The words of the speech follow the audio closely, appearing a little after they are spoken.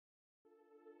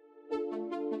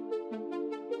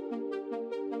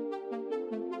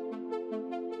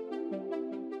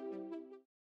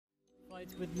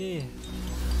with me.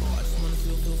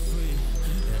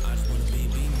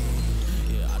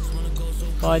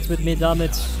 Fight with me, damn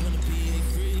it.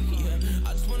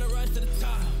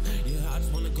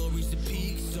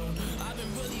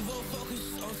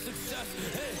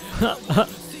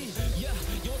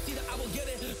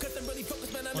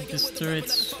 Want this turret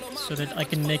so that I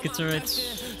can make a turret.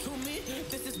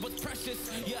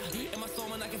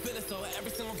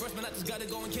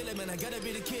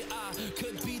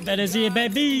 That is it,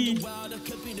 baby.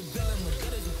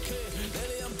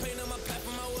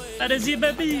 That is it,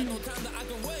 baby.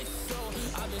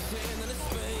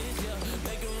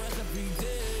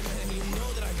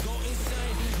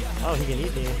 Oh, he can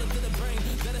eat me.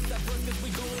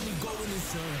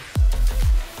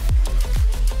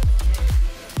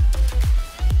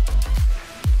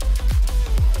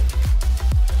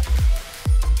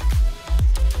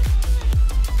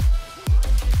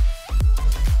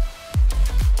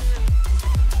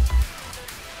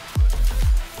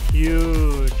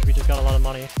 Huge. We just got a lot of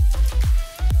money.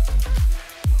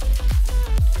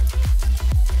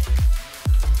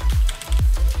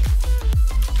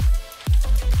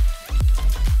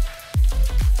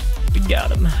 We got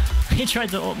him. He tried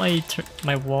to ult my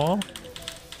wall.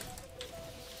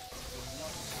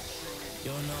 You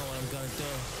don't know what I'm gonna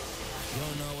do. You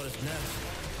don't know what is next.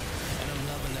 And I'm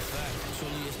loving the fact.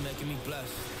 Truly it's making me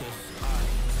blessed. Cause I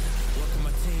work on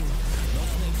my team. No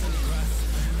snakes in the grass.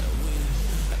 And we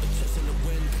have the chips in the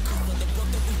wind. Because of the work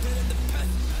that we did in the past.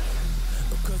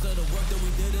 Because of the work that we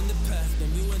did in the past.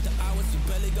 When we went to hours, we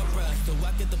barely got rest. So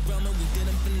I get the realm and we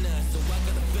didn't finesse. So I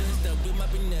got the feelings that we might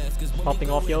be next. Cause when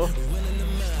Popping off, yo. we win in the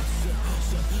match.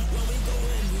 When we go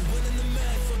in, we win in the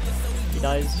match. So that's how we do. He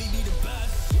dies.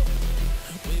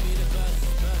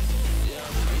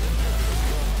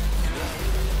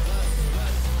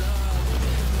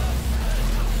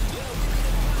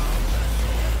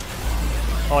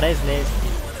 Oh, that is nasty.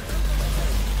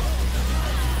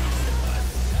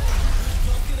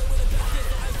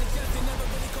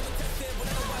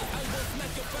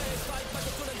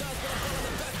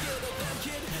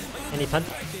 Any punt?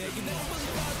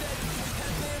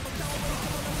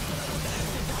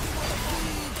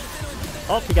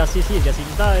 Oh, he got CC. Guess he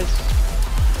just dies.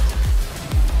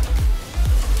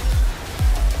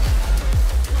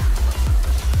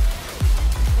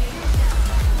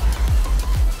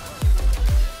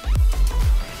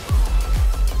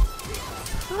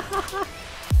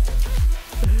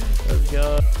 Let's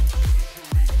go.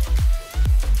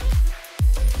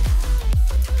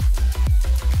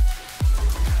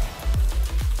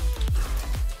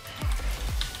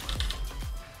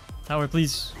 Tower,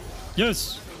 please.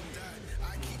 Yes.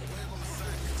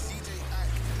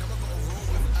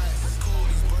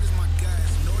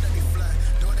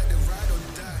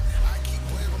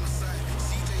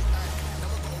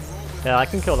 Yeah, I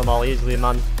can kill them all easily,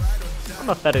 man. I'm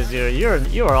a fed Azir.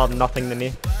 You are all nothing to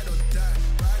me.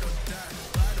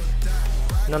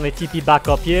 And then they TP back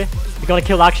up here. We gotta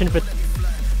kill action for.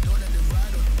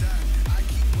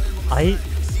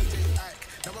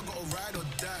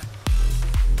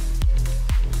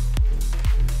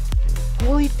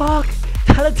 Holy fuck!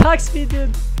 That attack speed,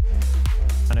 dude!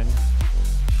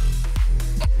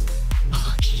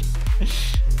 Oh, shit.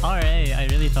 Alright, I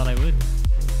really thought I would.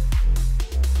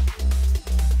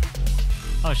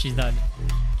 Oh, she's dead.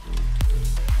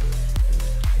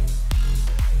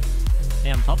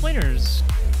 Damn, top laners.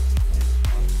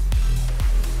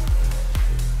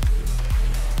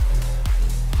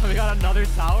 Oh, we got another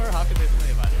tower? How can they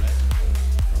play about it?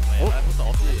 Wait, that was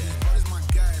ulti.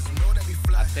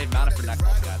 I saved mana for next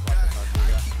one, guys.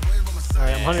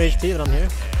 Alright, I'm 100 HP, but I'm here.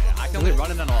 Yeah, I can only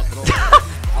run in an ulti.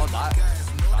 I'll die.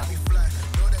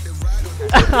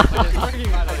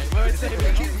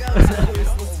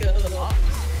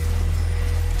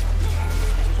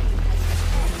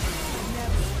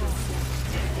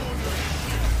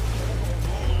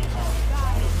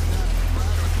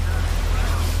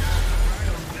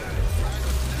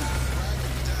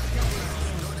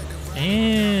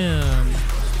 Damn.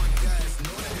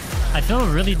 I feel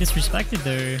really disrespected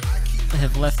there. I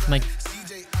have left my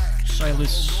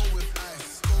Silas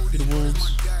to the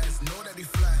wolves.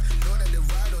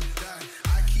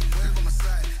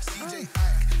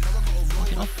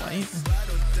 Okay, I'll fight.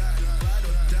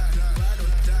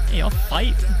 Hey, I'll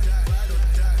fight.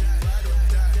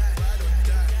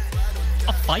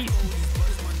 I'll fight.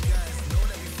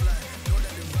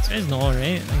 This guy's not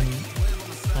alright.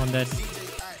 I'm dead.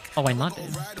 Oh, I'm not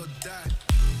dead.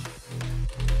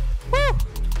 Woo!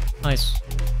 Nice.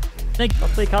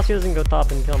 Hopefully Cassio doesn't go top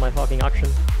and kill my fucking auction.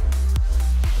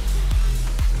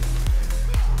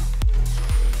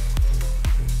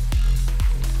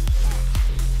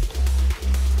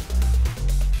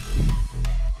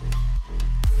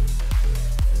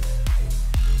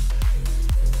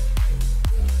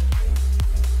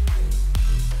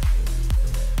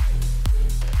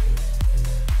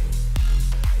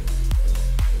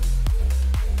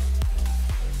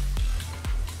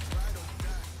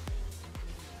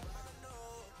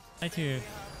 Right here.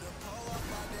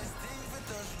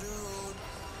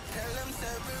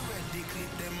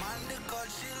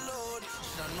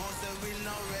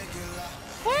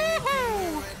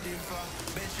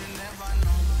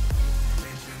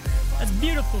 That's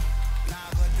beautiful. Look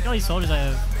at all these soldiers I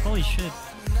have. Holy shit.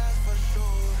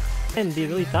 And be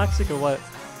really toxic or what?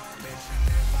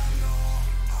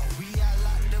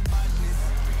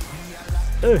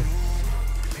 Ugh.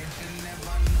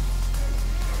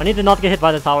 I need to not get hit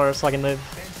by the tower so I can live.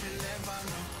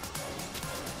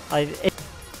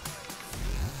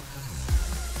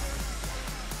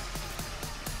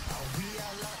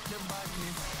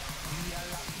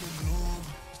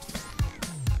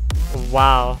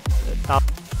 Wow.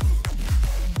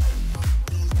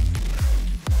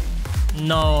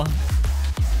 No.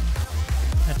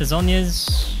 At the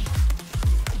Zonias.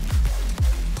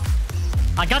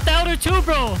 I got the Elder too,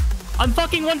 bro! I'm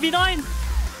fucking 1v9!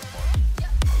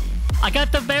 I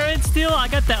got the Baron steal, I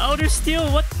got the Elder steal,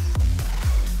 what?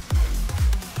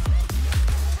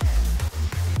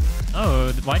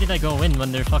 Oh, why did I go in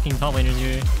when they're fucking top laners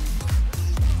here?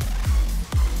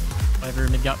 Whatever,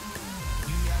 mid gap.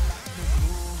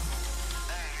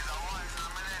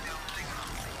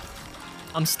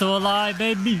 I'm still alive,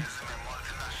 baby!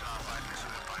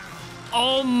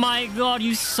 Oh my god,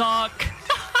 you suck!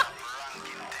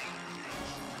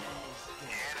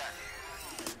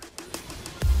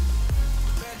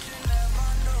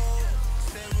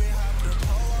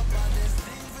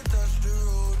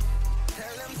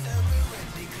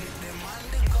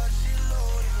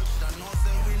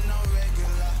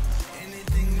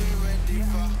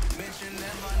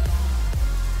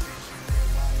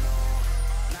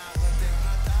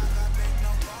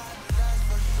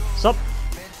 Sup?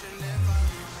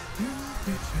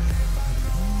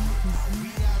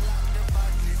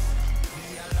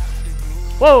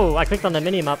 Whoa! I clicked on the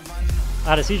mini map. I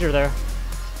had a seizure there.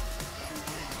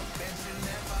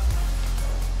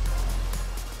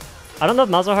 I don't know if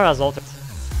Malzahar has ulted.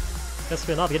 Guess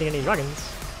we're not getting any dragons.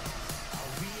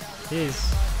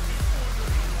 Jeez.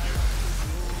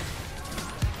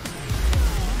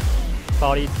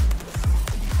 Bodied.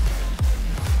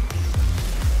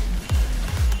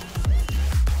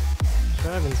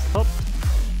 Dragon's top.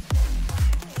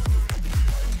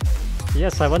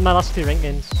 Yes, I won my last 2 rank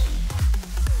games.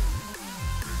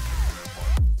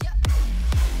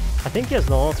 I think he has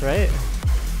no ult, right?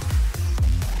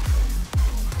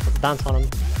 Let's dance on him.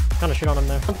 Kinda shoot on him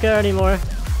there. Don't care anymore.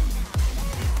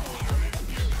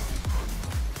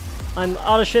 I'm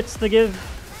out of shits to give.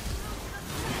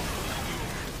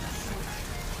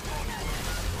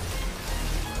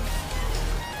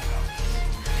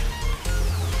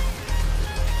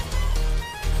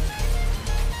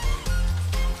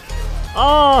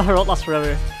 Oh, her ult lasts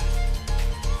forever.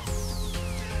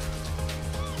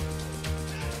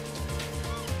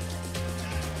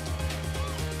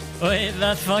 Wait,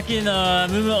 that fucking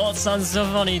movement ult sounds so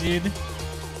funny, dude.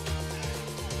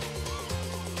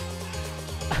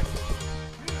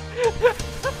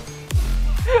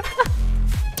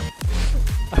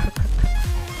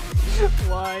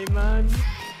 Why, man?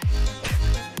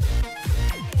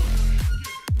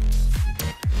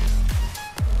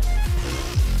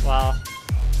 Wow.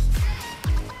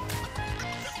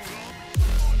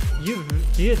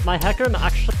 Dude, my hacker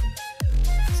actually.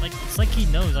 It's like he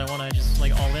knows I wanna just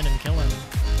like all in and kill him.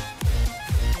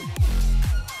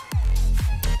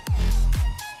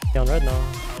 On red now.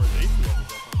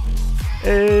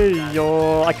 Hey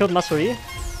yo, I killed Masuri.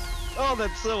 Oh,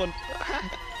 that's so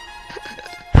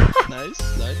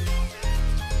nice, nice.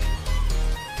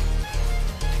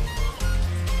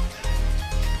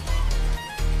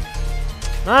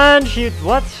 Man,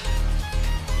 what?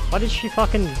 Why did she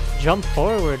fucking jump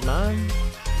forward, man?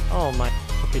 Oh my.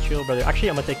 Okay, chill, brother. Actually,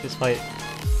 I'm gonna take this fight.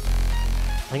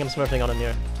 I think I'm smurfing on him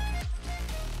here.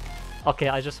 Okay,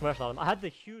 I just smurfed on him. I had the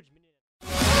huge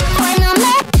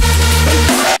minion.